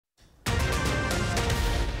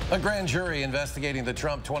A grand jury investigating the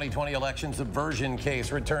Trump 2020 election subversion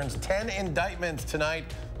case returns 10 indictments tonight.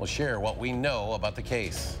 We'll share what we know about the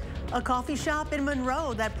case. A coffee shop in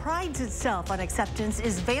Monroe that prides itself on acceptance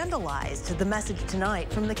is vandalized. The message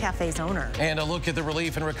tonight from the cafe's owner. And a look at the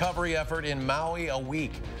relief and recovery effort in Maui a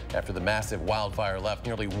week after the massive wildfire left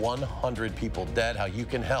nearly 100 people dead. How you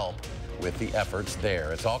can help with the efforts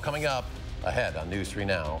there. It's all coming up ahead on News 3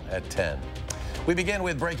 Now at 10. We begin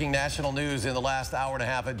with breaking national news. In the last hour and a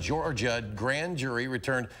half, a Georgia grand jury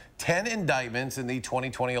returned 10 indictments in the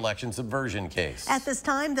 2020 election subversion case. At this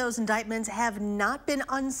time, those indictments have not been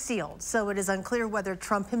unsealed, so it is unclear whether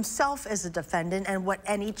Trump himself is a defendant and what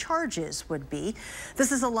any charges would be.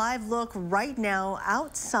 This is a live look right now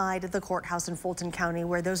outside the courthouse in Fulton County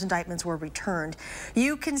where those indictments were returned.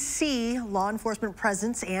 You can see law enforcement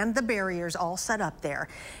presence and the barriers all set up there.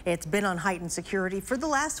 It's been on heightened security for the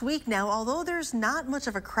last week now, although there's not much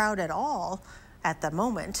of a crowd at all at the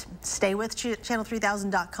moment. Stay with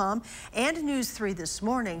channel3000.com and News 3 this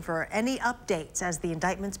morning for any updates as the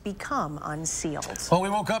indictments become unsealed. Well, we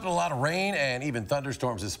woke up in a lot of rain and even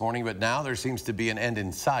thunderstorms this morning, but now there seems to be an end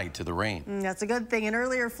in sight to the rain. That's a good thing. An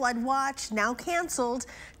earlier flood watch now canceled.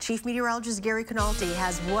 Chief Meteorologist Gary Canalti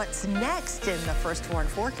has what's next in the first warn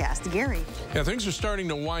forecast. Gary. Yeah, things are starting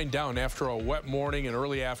to wind down after a wet morning and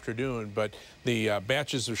early afternoon, but the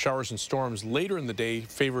batches of showers and storms later in the day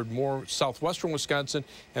favored more southwestern Wisconsin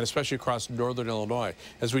and especially across northern Illinois.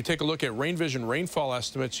 As we take a look at rain vision rainfall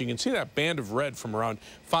estimates, you can see that band of red from around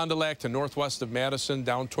Fond du Lac to northwest of Madison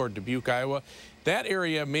down toward Dubuque, Iowa. That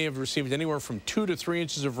area may have received anywhere from 2 to 3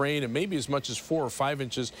 inches of rain and maybe as much as 4 or 5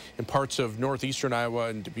 inches in parts of northeastern Iowa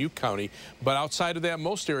and Dubuque County. But outside of that,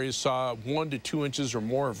 most areas saw 1 to 2 inches or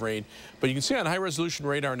more of rain. But you can see on high-resolution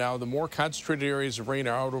radar now, the more concentrated areas of rain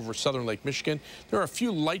are out over southern Lake Michigan. There are a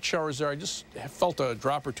few light showers there. I just felt a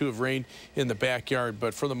drop or two of rain in the backyard.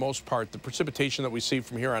 But for the most part, the precipitation that we see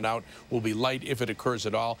from here on out will be light if it occurs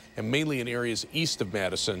at all, and mainly in areas east of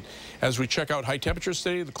Madison. As we check out high temperatures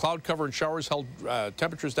today, the cloud cover and showers held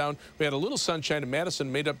temperatures down. We had a little sunshine in Madison,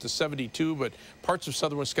 made up to 72, but parts of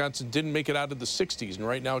southern Wisconsin didn't make it out of the 60s. And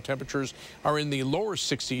right now, temperatures are in the lower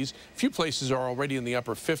 60s. A few places are already in the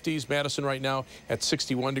upper 50s. Madison right now at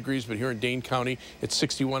 61 degrees, but here in Dane County, it's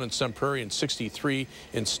 61 in Sun Prairie and 63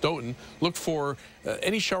 in Stoughton. Look for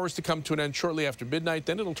any showers to come to an end shortly after midnight.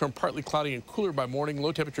 Then it'll turn partly cloudy and cooler by morning.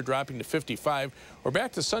 Low temperature dropping to 55. We're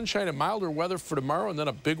back to sunshine and milder weather for tomorrow, and then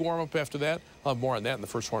a big warm up after that. I'll have more on that in the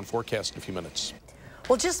first warn forecast in a few minutes.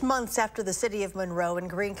 Well, just months after the city of Monroe in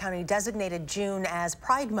Greene County designated June as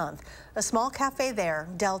Pride Month, a small cafe there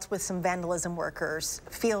dealt with some vandalism. Workers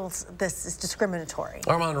feels this is discriminatory.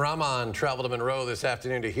 Armand Rahman traveled to Monroe this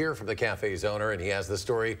afternoon to hear from the cafe's owner, and he has the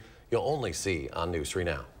story you'll only see on News 3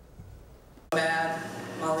 Now. Mad,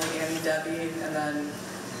 Molly, Annie, Debbie, and then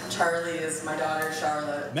Charlie is my daughter,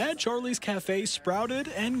 Charlotte. Mad Charlie's Cafe sprouted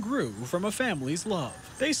and grew from a family's love.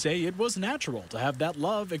 They say it was natural to have that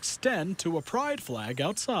love extend to a pride flag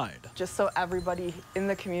outside. Just so everybody in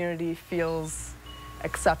the community feels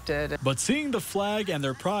accepted. But seeing the flag and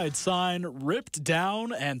their pride sign ripped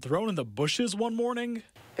down and thrown in the bushes one morning,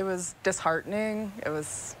 it was disheartening. It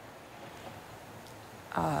was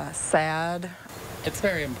sad. It's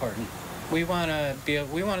very important. We want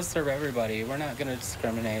to serve everybody. We're not going to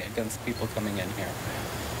discriminate against people coming in here.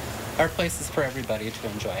 Our place is for everybody to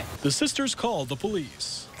enjoy. The sisters called the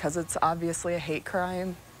police. Because it's obviously a hate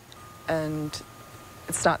crime, and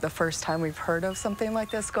it's not the first time we've heard of something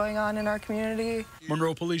like this going on in our community.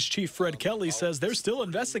 Monroe Police Chief Fred Kelly says they're still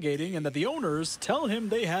investigating and that the owners tell him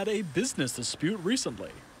they had a business dispute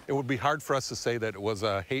recently. It would be hard for us to say that it was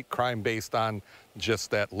a hate crime based on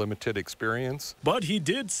just that limited experience. But he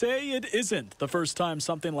did say it isn't the first time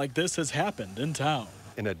something like this has happened in town.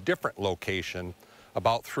 In a different location,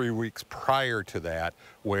 about 3 weeks prior to that,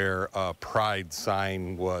 where a pride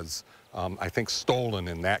sign was, I think, stolen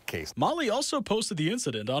in that case. Molly also posted the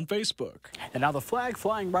incident on Facebook. And now the flag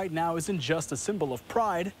flying right now isn't just a symbol of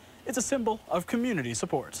pride. It's a symbol of community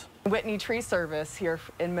support. Whitney Tree Service here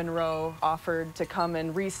in Monroe offered to come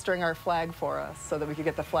and restring our flag for us so that we could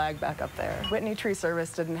get the flag back up there. Whitney Tree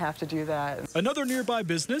Service didn't have to do that. Another nearby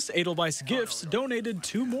business, Edelweiss Gifts, donated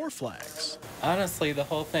 2 more flags. Honestly, the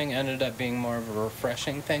whole thing ended up being more of a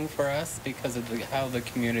refreshing thing for us because of how the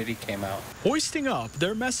community came out. Hoisting up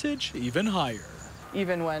their message even higher.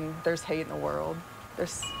 Even when there's hate in the world,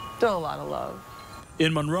 there's still a lot of love.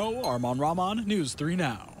 In Monroe, Armand Rahman, News 3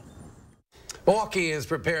 Now. Milwaukee is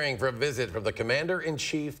preparing for a visit from the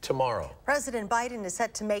commander-in-chief tomorrow. President Biden is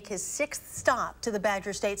set to make his 6th stop to the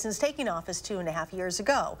Badger State since taking office 2.5 years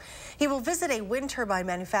ago. He will visit a wind turbine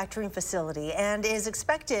manufacturing facility and is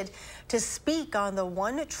expected to speak on the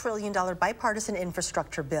 $1 trillion bipartisan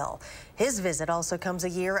infrastructure bill. His visit also comes a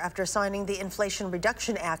year after signing the Inflation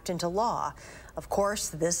Reduction Act into law. Of course,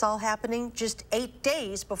 this all happening just 8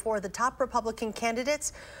 days before the top Republican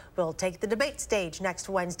candidates will take the debate stage next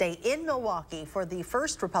Wednesday in Milwaukee for the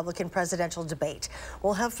first Republican presidential debate.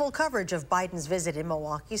 We'll have full coverage of Biden's visit in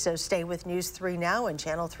Milwaukee, so stay with News 3 Now and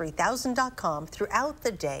channel3000.com throughout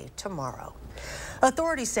the day tomorrow.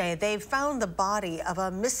 Authorities say they've found the body of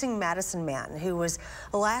a missing Madison man who was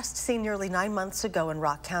last seen nearly 9 months ago in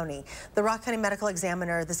Rock County. The Rock County Medical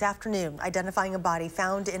Examiner this afternoon identifying a body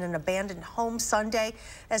found in an abandoned home Sunday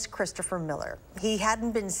as Christopher Miller. He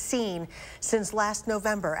hadn't been seen since last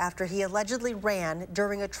November after he allegedly ran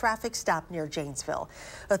during a traffic stop near Janesville.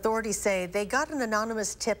 Authorities say they got an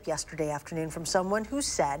anonymous tip yesterday afternoon from someone who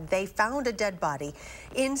said they found a dead body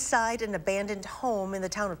inside an abandoned home in the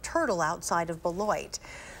town of Turtle outside of Beloit.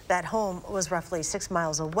 That home was roughly 6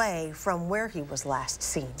 miles away from where he was last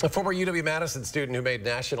seen. A former UW-Madison student who made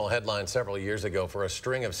national headlines several years ago for a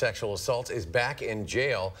string of sexual assaults is back in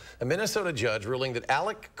jail. A Minnesota judge ruling that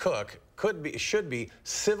Alec Cook should be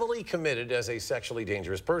civilly committed as a sexually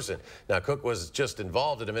dangerous person. Now, Cook was just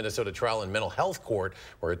involved in a Minnesota trial in mental health court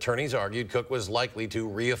where attorneys argued Cook was likely to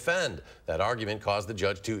reoffend. That argument caused the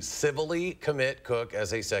judge to civilly commit Cook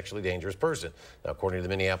as a sexually dangerous person. Now, according to the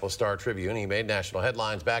Minneapolis Star-Tribune, he made national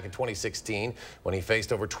headlines back in 2016 when he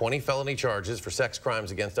faced over 20 felony charges for sex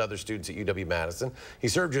crimes against other students at UW-Madison. He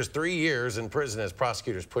served just 3 years in prison as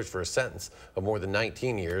prosecutors pushed for a sentence of more than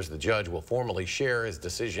 19 years. The judge will formally share his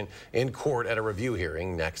decision in court at a review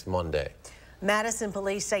hearing next Monday. Madison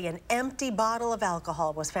police say an empty bottle of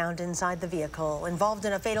alcohol was found inside the vehicle involved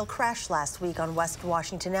in a fatal crash last week on West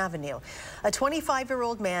Washington Avenue. A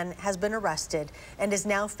 25-year-old man has been arrested and is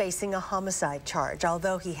now facing a homicide charge,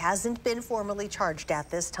 although he hasn't been formally charged at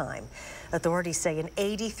this time. Authorities say an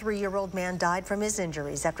 83-year-old man died from his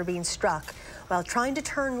injuries after being struck while trying to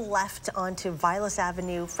turn left onto Vilas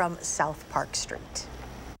Avenue from South Park Street.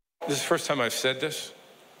 This is the first time I've said this,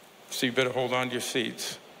 so you better hold on to your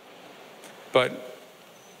seats. But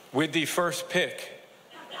with the first pick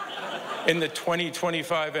in the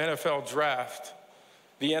 2025 NFL Draft,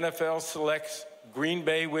 the NFL selects Green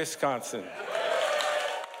Bay, Wisconsin.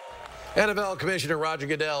 NFL Commissioner Roger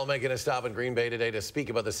Goodell making a stop in Green Bay today to speak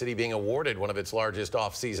about the city being awarded one of its largest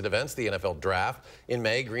off-season events, the NFL Draft. In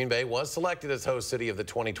May, Green Bay was selected as host city of the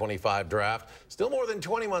 2025 Draft. Still more than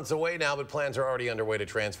 20 months away now, but plans are already underway to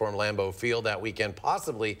transform Lambeau Field that weekend,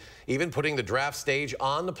 possibly even putting the draft stage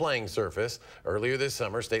on the playing surface. Earlier this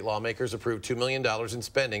summer, state lawmakers approved $2 million in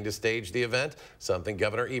spending to stage the event, something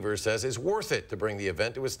Governor Evers says is worth it to bring the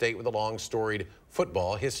event to a state with a long, storied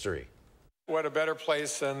football history. What a better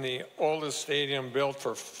place than the oldest stadium built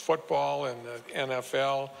for football in the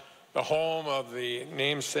NFL, the home of the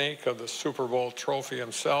namesake of the Super Bowl trophy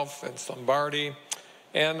himself, Vince Lombardi,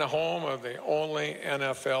 and the home of the only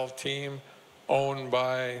NFL team owned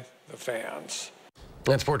by the fans.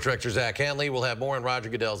 And Sports Director Zach Hanley will have more on Roger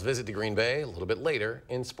Goodell's visit to Green Bay a little bit later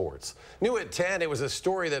in sports. New at 10, it was a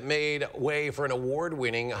story that made way for an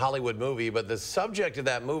award-winning Hollywood movie, but the subject of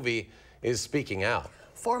that movie is speaking out.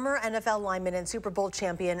 Former NFL lineman and Super Bowl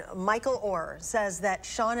champion Michael Orr says that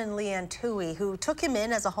Sean and Leanne Toohey, who took him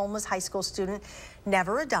in as a homeless high school student,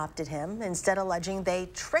 never adopted him, instead alleging they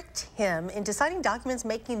tricked him into signing documents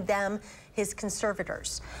making them his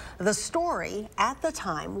conservators. The story at the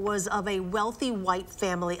time was of a wealthy white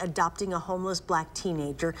family adopting a homeless black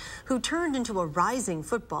teenager who turned into a rising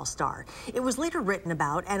football star. It was later written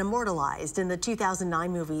about and immortalized in the 2009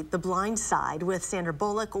 movie The Blind Side, with Sandra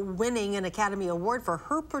Bullock winning an Academy Award for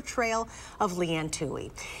her portrayal of Leanne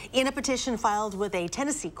Toohey. In a petition filed with a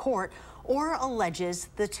Tennessee court, Orr alleges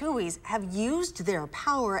the Tooheys have used their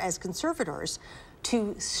power as conservators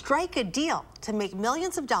to strike a deal to make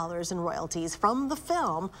millions of dollars in royalties from the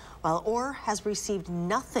film, while Orr has received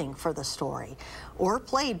nothing for the story. Orr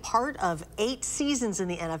played part of 8 seasons in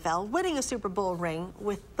the NFL, winning a Super Bowl ring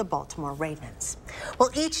with the Baltimore Ravens.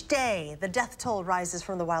 Well, each day, the death toll rises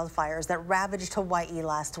from the wildfires that ravaged Hawaii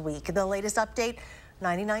last week. The latest update,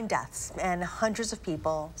 99 deaths and hundreds of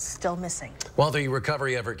people still missing. While the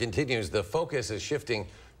recovery effort continues, the focus is shifting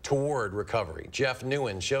toward recovery. Jeff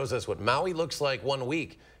Newen shows us what Maui looks like 1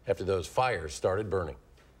 week after those fires started burning.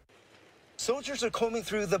 Soldiers are combing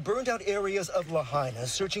through the burned-out areas of Lahaina,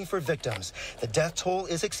 searching for victims. The death toll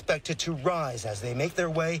is expected to rise as they make their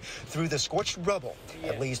way through the scorched rubble.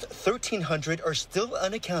 At least 1,300 are still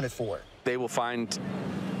unaccounted for. They will find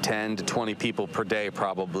 10 to 20 people per day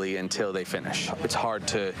probably until they finish. It's hard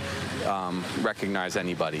to recognize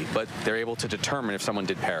anybody, but they're able to determine if someone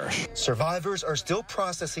did perish. Survivors are still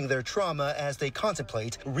processing their trauma as they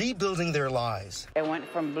contemplate rebuilding their lives. It went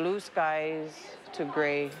from blue skies to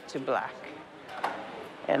gray to black.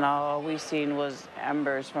 And all we seen was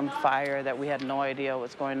embers from fire that we had no idea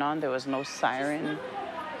what's going on. There was no siren.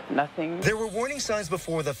 Nothing. There were warning signs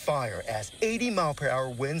before the fire as 80-mile-per-hour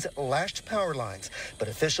winds lashed power lines, but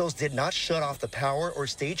officials did not shut off the power or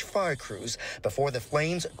stage fire crews before the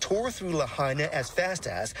flames tore through Lahaina as fast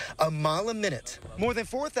as a mile a minute. More than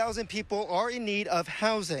 4,000 people are in need of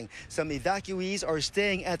housing. Some evacuees are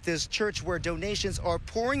staying at this church where donations are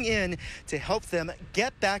pouring in to help them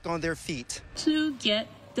get back on their feet. To get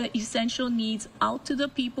the essential needs out to the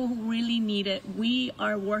people who really need it, we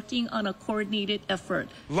are working on a coordinated effort.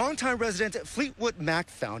 Longtime resident Fleetwood Mac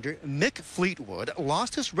founder Mick Fleetwood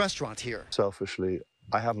lost his restaurant here. Selfishly,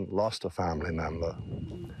 I haven't lost a family member.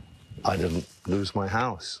 I didn't lose my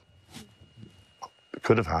house. It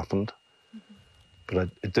could have happened, but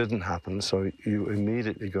it didn't happen, so you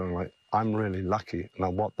immediately go like, I'm really lucky. Now,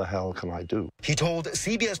 what the hell can I do? He told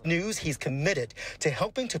CBS News he's committed to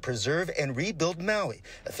helping to preserve and rebuild Maui.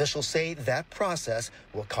 Officials say that process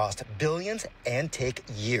will cost billions and take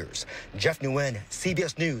years. Jeff Nguyen,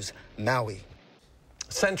 CBS News, Maui.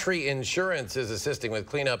 Century Insurance is assisting with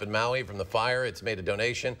cleanup in Maui from the fire. It's made a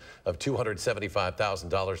donation of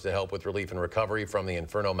 $275,000 to help with relief and recovery from the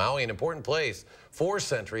Inferno. Maui, an important place for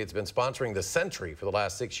Century. It's been sponsoring the Century for the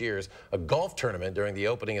last 6 years, a golf tournament during the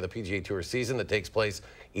opening of the PGA Tour season that takes place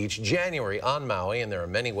each January on Maui, and there are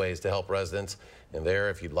many ways to help residents. And there,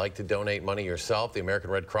 if you'd like to donate money yourself, the American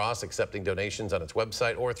Red Cross accepting donations on its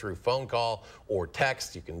website or through phone call or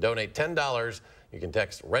text. You can donate $10. You can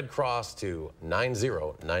text Red Cross to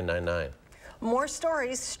 90999. More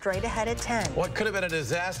stories straight ahead at 10. What could have been a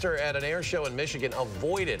disaster at an air show in Michigan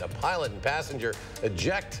avoided. A pilot and passenger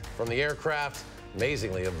eject from the aircraft.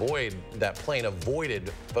 Amazingly, that plane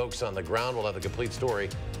avoided folks on the ground. We'll have the complete story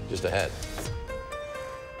just ahead.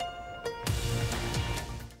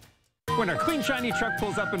 When our clean, shiny truck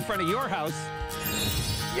pulls up in front of your house,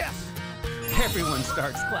 yes! Everyone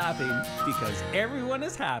starts clapping because everyone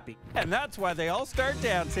is happy. And that's why they all start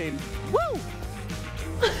dancing. Woo!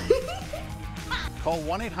 Call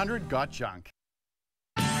 1-800-GOT-JUNK.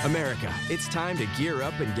 America, it's time to gear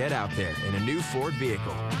up and get out there in a new Ford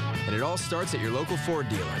vehicle. And it all starts at your local Ford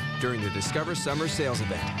dealer during the Discover Summer Sales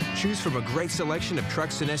Event. Choose from a great selection of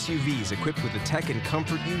trucks and SUVs equipped with the tech and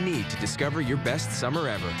comfort you need to discover your best summer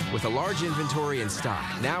ever. With a large inventory in stock,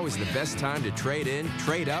 now is the best time to trade in,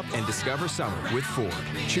 trade up, and discover summer with Ford.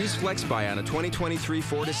 Choose Flex Buy on a 2023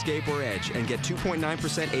 Ford Escape or Edge and get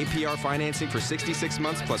 2.9% APR financing for 66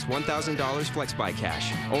 months plus $1,000 Flex Buy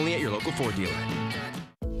cash. Only at your local Ford dealer.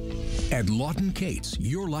 At Lawton Cates,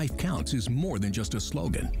 your life counts is more than just a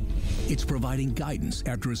slogan. It's providing guidance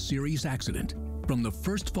after a serious accident. From the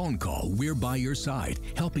first phone call, we're by your side,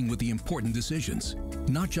 helping with the important decisions.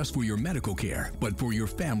 Not just for your medical care, but for your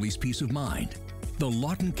family's peace of mind. The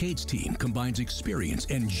Lawton Cates team combines experience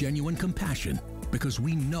and genuine compassion because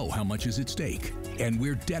we know how much is at stake. And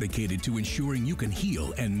we're dedicated to ensuring you can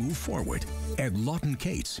heal and move forward. At Lawton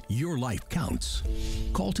Cates, your life counts.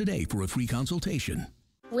 Call today for a free consultation.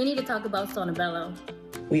 We need to talk about Sonobello.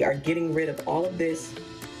 We are getting rid of all of this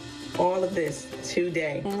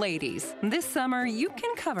today. Ladies, this summer you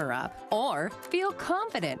can cover up or feel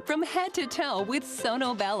confident from head to toe with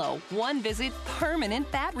Sonobello. One visit, permanent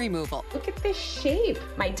fat removal. Look at this shape.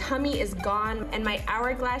 My tummy is gone and my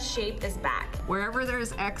hourglass shape is back. Wherever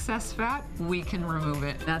there's excess fat, we can remove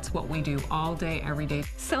it. That's what we do all day, every day.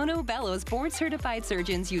 Sonobello's board-certified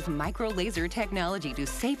surgeons use micro-laser technology to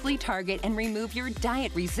safely target and remove your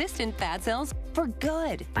diet-resistant fat cells for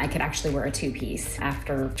good. I could actually wear a two-piece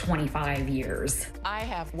after 25 years. I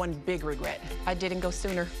have one big regret. I didn't go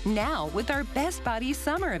sooner. Now, with our Best Body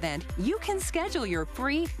Summer event, you can schedule your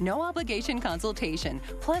free, no-obligation consultation,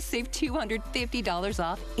 plus save $250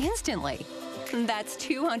 off instantly. That's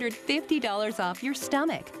 $250 off your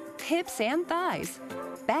stomach, hips and thighs,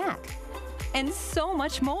 back, and so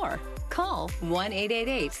much more. Call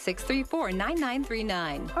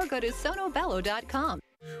 1-888-634-9939 or go to sonobello.com.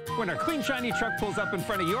 When our clean, shiny truck pulls up in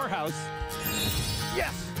front of your house,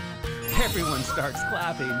 yes! Everyone starts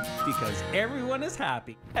clapping because everyone is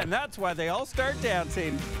happy. And that's why they all start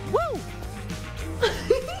dancing. Woo!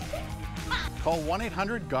 Call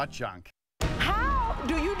 1-800-GOT-JUNK. How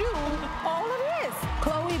do you do all of this?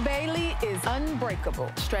 Chloe Bailey is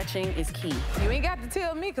unbreakable. Stretching is key. You ain't got to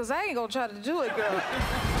tell me, because I ain't going to try to do it, girl.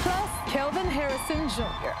 Plus, Kelvin Harrison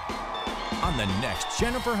Jr. On the next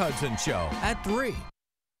Jennifer Hudson Show at 3.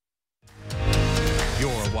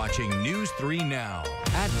 You're watching News 3 Now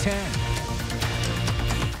at 10.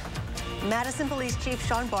 Madison Police Chief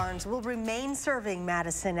Sean Barnes will remain serving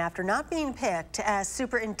Madison after not being picked as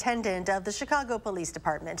superintendent of the Chicago Police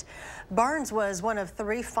Department. Barnes was one of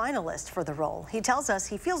 3 finalists for the role. He tells us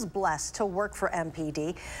he feels blessed to work for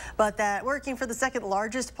MPD, but that working for the 2nd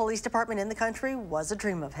largest police department in the country was a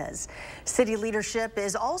dream of his. City leadership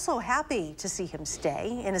is also happy to see him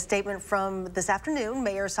stay. In a statement from this afternoon,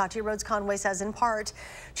 Mayor Sachi Rhodes Conway says in part,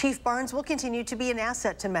 Chief Barnes will continue to be an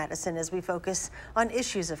asset to Madison as we focus on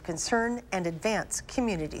issues of concern and advance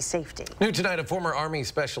community safety. New tonight, a former Army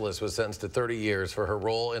specialist was sentenced to 30 years for her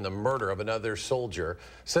role in the murder of another soldier.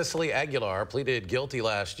 Cicely Aguilar pleaded guilty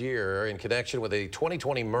last year in connection with a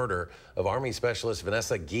 2020 murder of Army specialist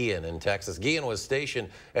Vanessa Guillen in Texas. Guillen was stationed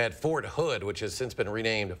at Fort Hood, which has since been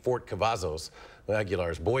renamed Fort Cavazos.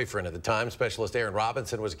 Aguilar's boyfriend at the time, Specialist Aaron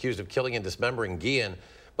Robinson, was accused of killing and dismembering Guillen,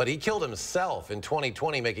 but he killed himself in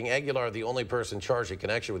 2020, making Aguilar the only person charged in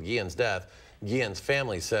connection with Guillen's death. Guillen's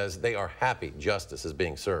family says they are happy justice is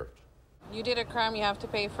being served. You did a crime, you have to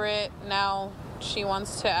pay for it. Now she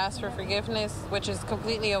wants to ask for forgiveness, which is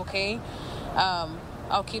completely okay.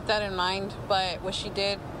 I'll keep that in mind, but what she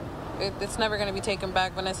did, it's never going to be taken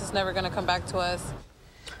back. Vanessa's never going to come back to us.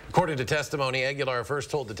 According to testimony, Aguilar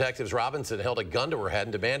first told detectives Robinson held a gun to her head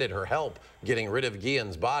and demanded her help getting rid of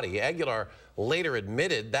Guillen's body. Aguilar later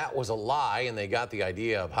admitted that was a lie, and they got the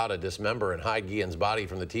idea of how to dismember and hide Guillen's body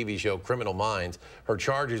from the TV show Criminal Minds. Her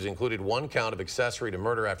charges included 1 count of accessory to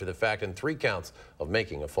murder after the fact and 3 counts of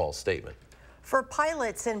making a false statement. For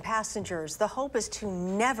pilots and passengers, the hope is to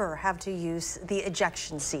never have to use the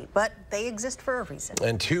ejection seat, but they exist for a reason.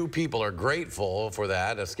 And 2 people are grateful for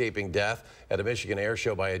that, escaping death at a Michigan air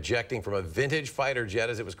show by ejecting from a vintage fighter jet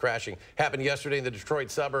as it was crashing. Happened yesterday in the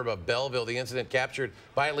Detroit suburb of Belleville. The incident captured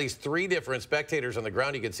by at least 3 different spectators on the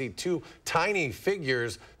ground. You can see 2 tiny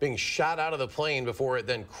figures being shot out of the plane before it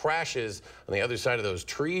then crashes on the other side of those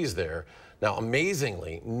trees there. Now,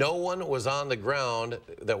 amazingly, no one was on the ground,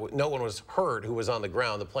 no one was hurt who was on the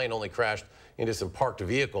ground. The plane only crashed into some parked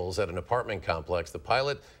vehicles at an apartment complex. The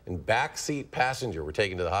pilot and backseat passenger were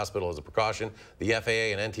taken to the hospital as a precaution. The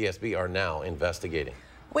FAA and NTSB are now investigating.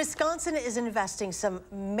 Wisconsin is investing some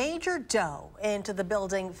major dough into the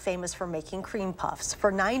building famous for making cream puffs. For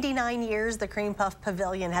 99 years, the Cream Puff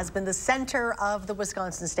Pavilion has been the center of the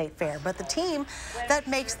Wisconsin State Fair. But the team that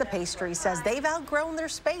makes the pastry says they've outgrown their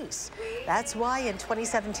space. That's why in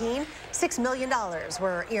 2017, $6 million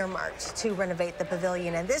were earmarked to renovate the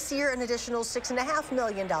pavilion. And this year, an additional $6.5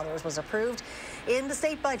 million was approved in the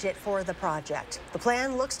state budget for the project. The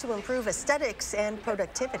plan looks to improve aesthetics and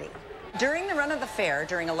productivity. During the run of the fair,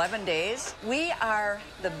 during 11 days, we are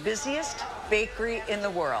the busiest bakery in the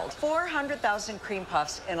world. 400,000 cream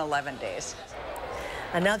puffs in 11 days.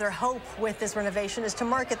 Another hope with this renovation is to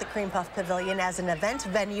market the Cream Puff Pavilion as an event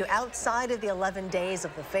venue outside of the 11 days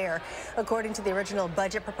of the fair. According to the original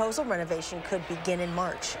budget proposal, renovation could begin in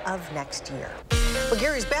March of next year. Well,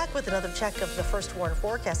 Gary's back with another check of the first warn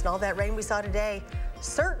forecast, and all that rain we saw today,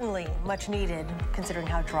 certainly much needed considering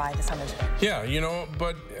how dry the summer's been. Yeah, you know,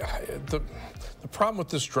 but the problem with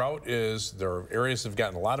this drought is there are areas that have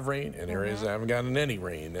gotten a lot of rain and areas that haven't gotten any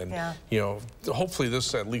rain. And, you know, hopefully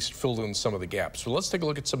this at least filled in some of the gaps. So let's take a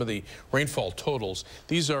look at some of the rainfall totals.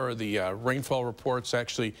 These are the rainfall reports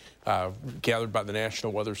actually gathered by the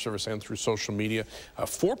National Weather Service and through social media.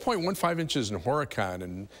 4.15 inches in Horicon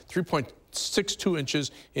and 3.62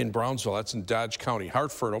 inches in Brownsville. That's in Dodge County.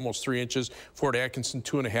 Hartford, almost 3 inches. Fort Atkinson,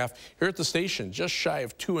 2.5. Here at the station, just shy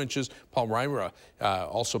of 2 inches. Palmyra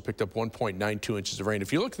also picked up 1.92 inches of rain.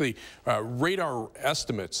 If you look at the radar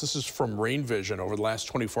estimates, this is from Rain Vision over the last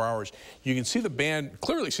 24 hours. You can see the band,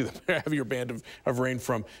 clearly see the heavier band of rain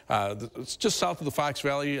from just south of the Fox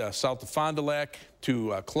Valley, south of Fond du Lac,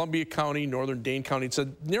 to Columbia County, northern Dane County. It's a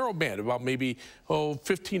narrow band, about maybe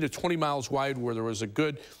 15 to 20 miles wide, where there was a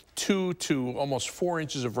good 2 to almost 4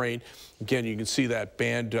 inches of rain. Again, you can see that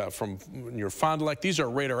band from near Fond du Lac. These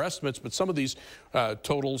are radar estimates, but some of these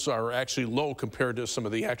totals are actually low compared to some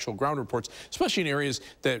of the actual ground reports, especially in areas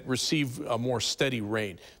that receive a more steady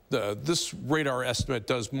rain. this radar estimate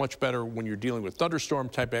does much better when you're dealing with thunderstorm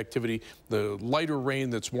type activity. The lighter rain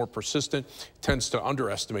that's more persistent tends to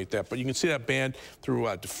underestimate that. But you can see that band through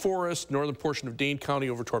DeForest, northern portion of Dane County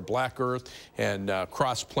over toward Black Earth and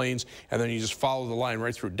Cross Plains. And then you just follow the line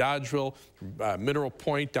right through Dodgeville, Mineral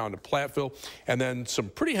Point down to Platteville. And then some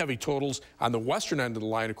pretty heavy totals on the western end of the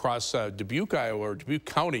line across Dubuque, Iowa, or Dubuque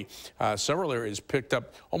County. Several areas picked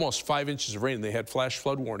up almost 5 inches of rain, and they had flash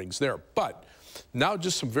flood warnings there. But now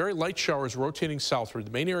just some very light showers rotating southward.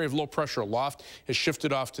 The main area of low pressure aloft has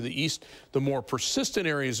shifted off to the east. The more persistent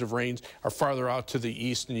areas of rains are farther out to the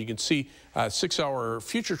east, and you can see 6-hour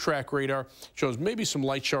future track radar shows maybe some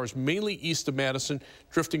light showers, mainly east of Madison,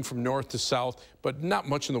 drifting from north to south, but not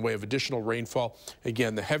much in the way of additional rainfall.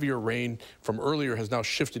 Again, the heavier rain from earlier has now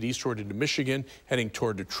shifted eastward into Michigan, heading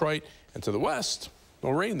toward Detroit, and to the west. No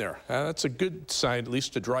rain there. That's a good sign, at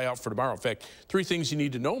least to dry out for tomorrow. In fact, 3 things you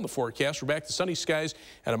need to know in the forecast. We're back to sunny skies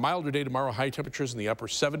and a milder day tomorrow, high temperatures in the upper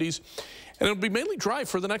 70s. And it'll be mainly dry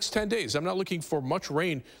for the next 10 days. I'm not looking for much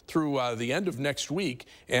rain through the end of next week.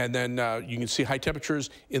 And then you can see high temperatures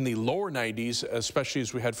in the lower 90s, especially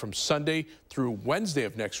as we head from Sunday through Wednesday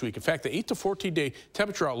of next week. In fact, the 8 to 14-day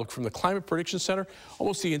temperature outlook from the Climate Prediction Center,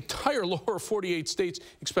 almost the entire lower 48 states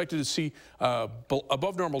expected to see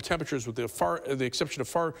above normal temperatures with the exception of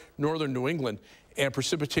far northern New England, and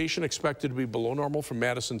precipitation expected to be below normal from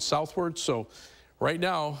Madison southward. So right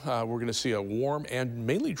now, we're going to see a warm and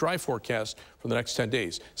mainly dry forecast for the next 10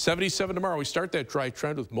 days. 77 tomorrow. We start that dry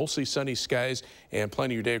trend with mostly sunny skies and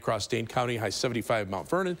plenty of your day across Dane County. High 75 in Mount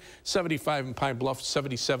Vernon, 75 in Pine Bluff,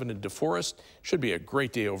 77 in DeForest. Should be a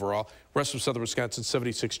great day overall. Rest of southern Wisconsin,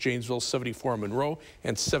 76 Janesville, 74 Monroe,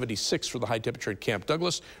 and 76 for the high temperature at Camp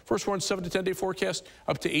Douglas. First one, 7 to 10 day forecast,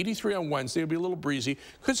 up to 83 on Wednesday. It'll be a little breezy.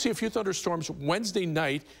 Could see a few thunderstorms Wednesday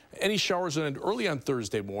night. Any showers will end early on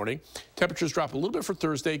Thursday morning. Temperatures drop a little bit for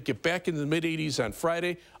Thursday, get back into the mid 80s on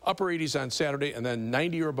Friday, upper 80s on Saturday, and then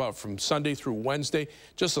 90 or above from Sunday through Wednesday.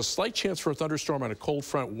 Just a slight chance for a thunderstorm on a cold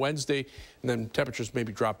front Wednesday, and then temperatures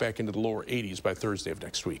maybe drop back into the lower 80s by Thursday of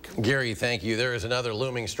next week. Gary, thank you. There is another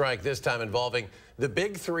looming strike, this time involving the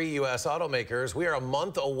big 3 U.S. automakers. We are a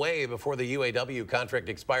month away before the UAW contract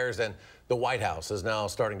expires, and the White House is now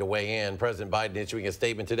starting to weigh in. President Biden issuing a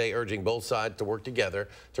statement today urging both sides to work together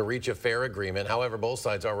to reach a fair agreement. However, both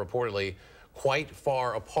sides are reportedly quite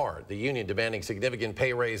far apart. The union demanding significant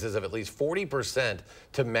pay raises of at least 40%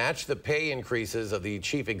 to match the pay increases of the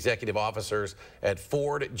chief executive officers at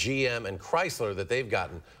Ford, GM, and Chrysler that they've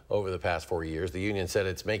gotten over the past 4 years. The union said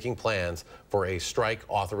it's making plans for a strike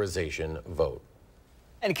authorization vote.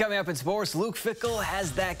 And coming up in sports, Luke Fickell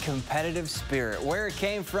has that competitive spirit, where it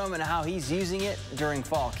came from and how he's using it during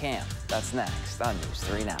fall camp. That's next on News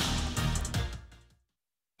 3 Now.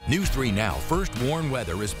 News 3 Now First Warn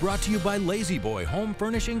Weather is brought to you by Lazy Boy Home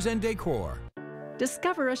Furnishings and Decor.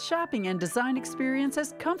 Discover a shopping and design experience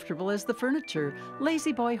as comfortable as the furniture.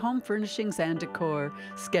 Lazy Boy Home Furnishings and Decor.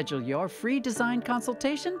 Schedule your free design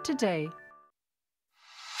consultation today.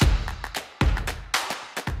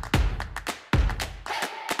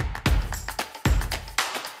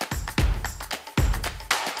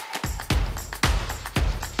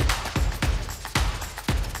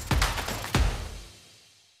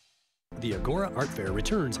 The Agora Art Fair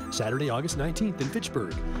returns Saturday, August 19th in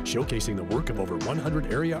Fitchburg, showcasing the work of over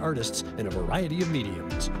 100 area artists in a variety of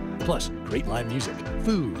mediums. Plus, great live music,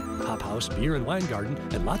 food, hop house, beer and wine garden,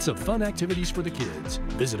 and lots of fun activities for the kids.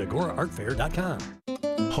 Visit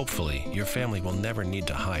agoraartfair.com. Hopefully, your family will never need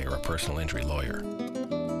to hire a personal injury lawyer.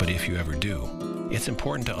 But if you ever do, it's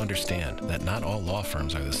important to understand that not all law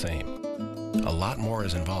firms are the same. A lot more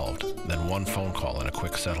is involved than one phone call and a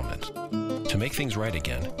quick settlement. To make things right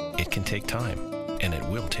again, it can take time, and it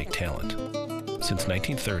will take talent. Since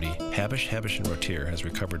 1930, Habish & Rotier has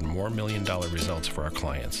recovered more million-dollar results for our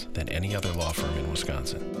clients than any other law firm in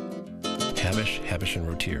Wisconsin. Habish &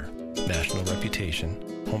 Rotier, national reputation,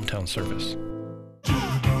 hometown service.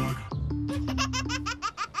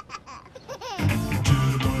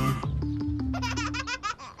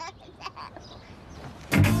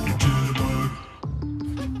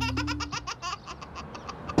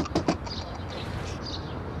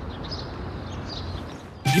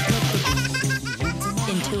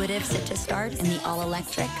 Intuitive sit to start in the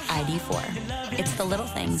all-electric ID4. It's the little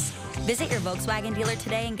things. Visit your Volkswagen dealer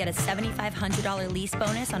today and get a $7,500 lease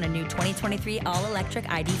bonus on a new 2023 all-electric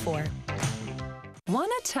ID4. Want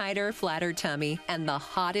a tighter, flatter tummy and the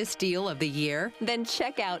hottest deal of the year? Then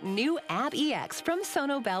check out new Ab EX from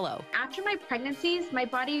Sono Bello. After my pregnancies, my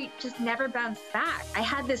body just never bounced back. I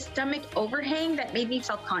had this stomach overhang that made me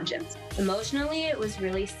self-conscious. Emotionally, it was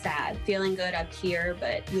really sad. Feeling good up here,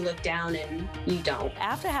 but you look down and you don't.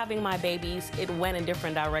 After having my babies, it went in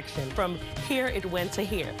different direction. From here, it went to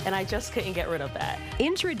here, and I just couldn't get rid of that.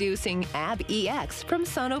 Introducing Ab EX from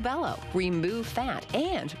Sonobello. Remove fat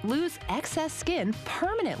and lose excess skin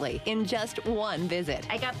permanently in just one visit.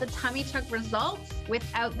 I got the tummy tuck results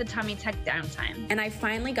without the tummy tuck downtime. And I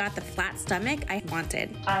finally got the flat stomach I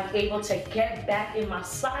wanted. I'm able to get back in my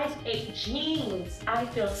size 8 jeans. I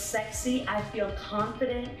feel sexy. I feel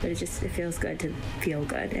confident. But it feels good to feel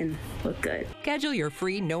good and look good. Schedule your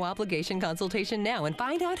free no-obligation consultation now and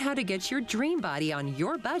find out how to get your dream body on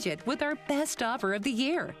your budget with our best offer of the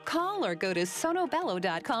year. Call or go to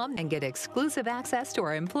sonobello.com and get exclusive access to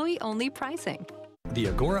our employee-only pricing. The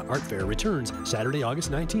Agora Art Fair returns Saturday,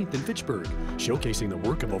 August 19th in Fitchburg, showcasing the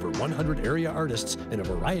work of over 100 area artists in a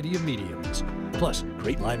variety of mediums. Plus,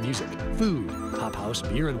 great live music, food, hop house,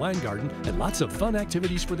 beer and wine garden, and lots of fun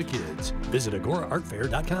activities for the kids. Visit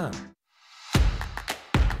agoraartfair.com.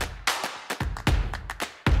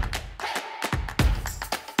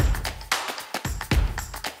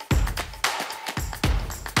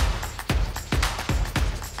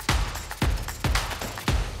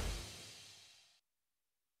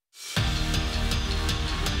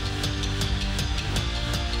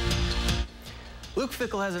 Luke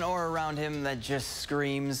Fickell has an aura around him that just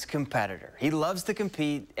screams competitor. He loves to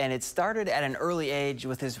compete, and it started at an early age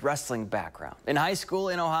with his wrestling background. In high school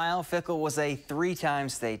in Ohio, Fickell was a 3-time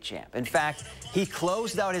state champ. In fact, he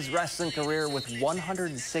closed out his wrestling career with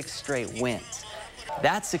 106 straight wins.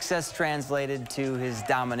 That success translated to his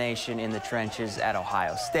domination in the trenches at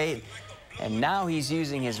Ohio State, and now he's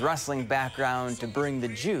using his wrestling background to bring the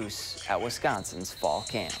juice at Wisconsin's fall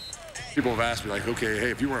camp. People have asked me, like, okay,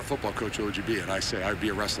 hey, if you weren't a football coach, what would you be? And I say, I'd be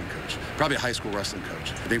a wrestling coach. Probably a high school wrestling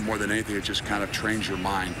coach. I think more than anything, it just kind of trains your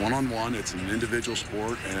mind. One-on-one, it's an individual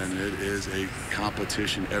sport, and it is a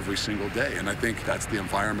competition every single day. And I think that's the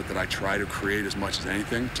environment that I try to create as much as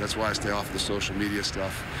anything. That's why I stay off of the social media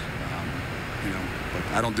stuff. But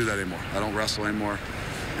I don't do that anymore. I don't wrestle anymore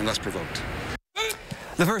unless provoked.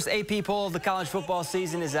 The first AP poll of the college football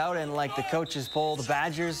season is out, and like the coaches poll, the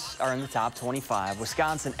Badgers are in the top 25.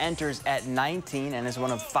 Wisconsin enters at 19 and is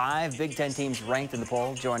one of 5 Big Ten teams ranked in the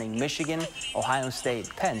poll, joining Michigan, Ohio State,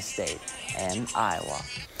 Penn State, and Iowa.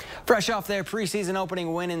 Fresh off their preseason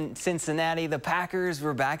opening win in Cincinnati, the Packers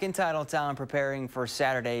were back in Titletown preparing for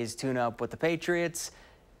Saturday's tune-up with the Patriots.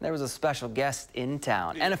 There was a special guest in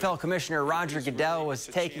town. NFL Commissioner Roger Goodell was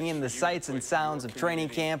taking in the sights and sounds of training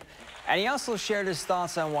camp, and he also shared his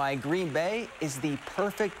thoughts on why Green Bay is the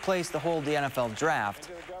perfect place to hold the NFL draft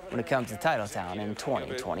when it comes to Titletown in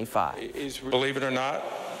 2025. Believe it or not,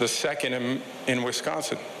 the second in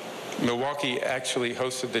Wisconsin. Milwaukee actually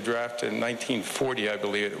hosted the draft in 1940, I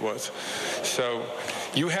believe it was. So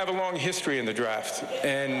you have a long history in the draft,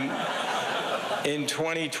 and in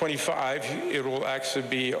 2025, it will actually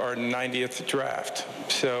be our 90th draft.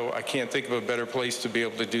 So I can't think of a better place to be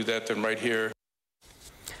able to do that than right here.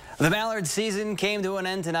 The Mallard season came to an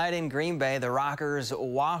end tonight in Green Bay. The Rockers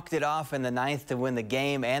walked it off in the 9th to win the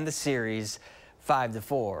game and the series.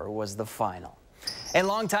 5-4 was the final. And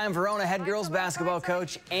longtime Verona head girls basketball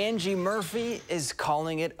coach Angie Murphy is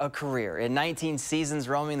calling it a career. In 19 seasons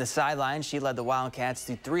roaming the sidelines, she led the Wildcats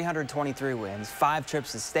to 323 wins, 5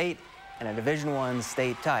 trips to state, and a Division I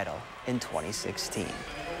state title in 2016.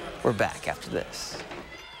 We're back after this.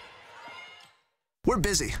 We're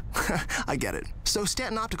busy. I get it. So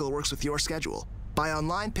Stanton Optical works with your schedule. Buy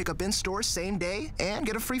online, pick up in store same day, and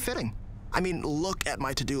get a free fitting. I mean, look at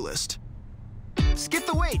my to-do list. Skip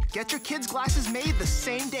the wait. Get your kids' glasses made the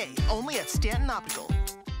same day, only at Stanton Optical.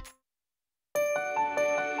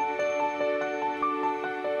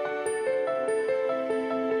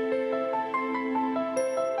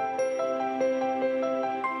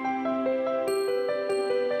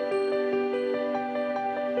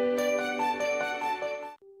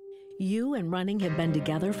 You and running have been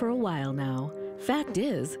together for a while now. Fact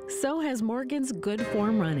is, so has Morgan's Good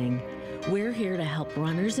Form Running. We're here to help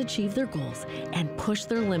runners achieve their goals and push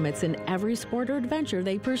their limits in every sport or adventure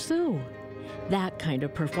they pursue. That kind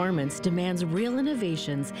of performance demands real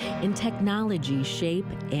innovations in technology, shape,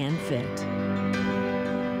 and fit.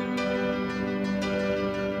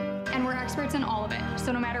 And we're experts in all of it,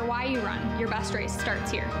 so no matter why you run, your best race starts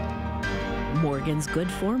here. Morgan's Good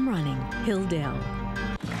Form Running, Hilldale.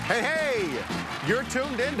 Hey, you're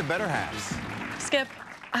tuned in to Better Halves. Skip,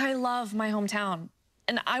 I love my hometown,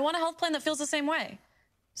 and I want a health plan that feels the same way.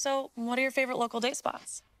 So what are your favorite local date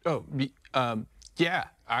spots? Oh, yeah,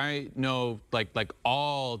 I know like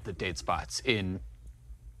all the date spots in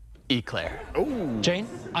Eclair. Oh. Jane,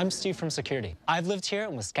 I'm Steve from security. I've lived here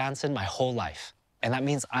in Wisconsin my whole life, and that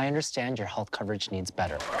means I understand your health coverage needs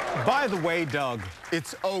better. By the way, Doug,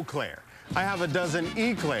 it's Eau Claire. I have a dozen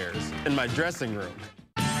Eclairs in my dressing room.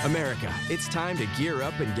 America, it's time to gear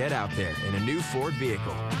up and get out there in a new Ford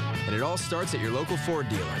vehicle. And it all starts at your local Ford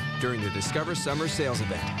dealer during the Discover Summer Sales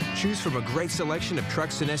Event. Choose from a great selection of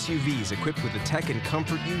trucks and SUVs equipped with the tech and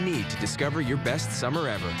comfort you need to discover your best summer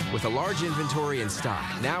ever. With a large inventory in stock,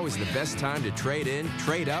 now is the best time to trade in,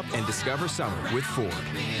 trade up, and discover summer with Ford.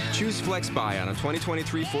 Choose Flex Buy on a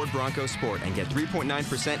 2023 Ford Bronco Sport and get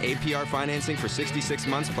 3.9% APR financing for 66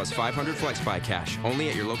 months plus $500 Flex Buy cash. Only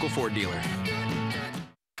at your local Ford dealer.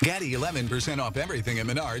 Get 11% off everything at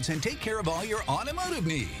Menards and take care of all your automotive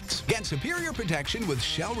needs. Get superior protection with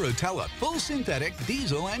Shell Rotella Full Synthetic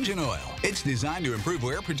Diesel Engine Oil. It's designed to improve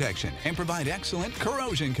wear protection and provide excellent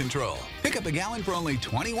corrosion control. Pick up a gallon for only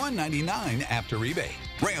 $21.99 after rebate.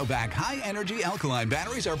 Rayovac high-energy alkaline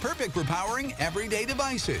batteries are perfect for powering everyday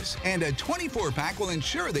devices. And a 24-pack will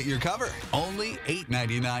ensure that you're covered. Only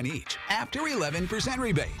 $8.99 each after 11%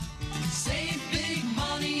 rebate. Save big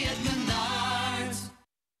money at Menards.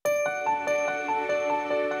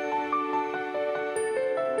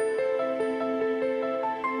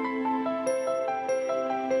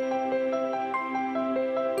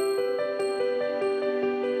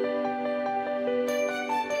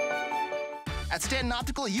 At Stanton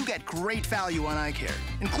Optical, you get great value on eye care,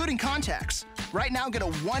 including contacts. Right now, get a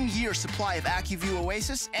 1-year supply of AccuView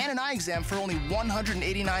Oasis and an eye exam for only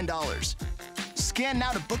 $189. Scan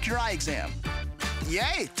now to book your eye exam.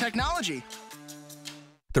 Yay, technology!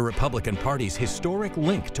 The Republican Party's historic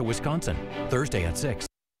link to Wisconsin, Thursday at 6.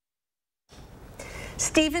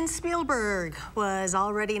 Steven Spielberg was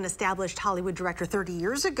already an established Hollywood director 30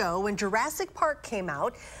 years ago when Jurassic Park came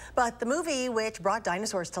out, but the movie, which brought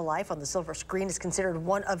dinosaurs to life on the silver screen, is considered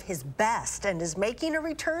one of his best and is making a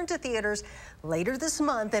return to theaters later this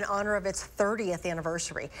month in honor of its 30th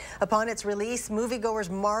anniversary. Upon its release, moviegoers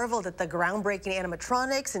marveled at the groundbreaking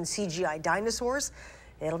animatronics and CGI dinosaurs.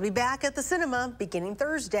 It'll be back at the cinema beginning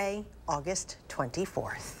Thursday, August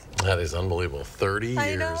 24th. That is unbelievable. 30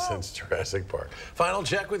 years since Jurassic Park. Final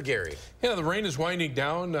check with Gary. Yeah, the rain is winding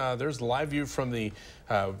down. There's a live view from the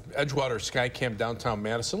Edgewater Sky Camp downtown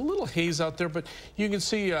Madison. A little haze out there, but you can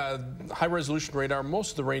see high-resolution radar.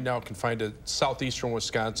 Most of the rain now confined to southeastern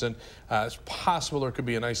Wisconsin. It's possible there could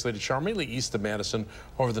be an isolated shower, mainly east of Madison,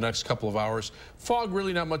 over the next couple of hours. Fog,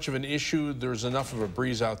 really not much of an issue. There's enough of a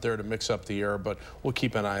breeze out there to mix up the air, but we'll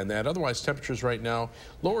keep an eye on that. Otherwise, temperatures right now,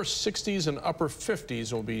 lower 60s and upper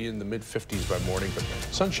 50s. Will be in the mid-50s by morning, but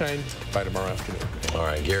sunshine by tomorrow afternoon. All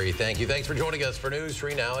right, Gary, thank you. Thanks for joining us for News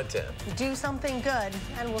 3 Now at 10. Do something good,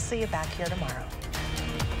 and we'll see you back here tomorrow.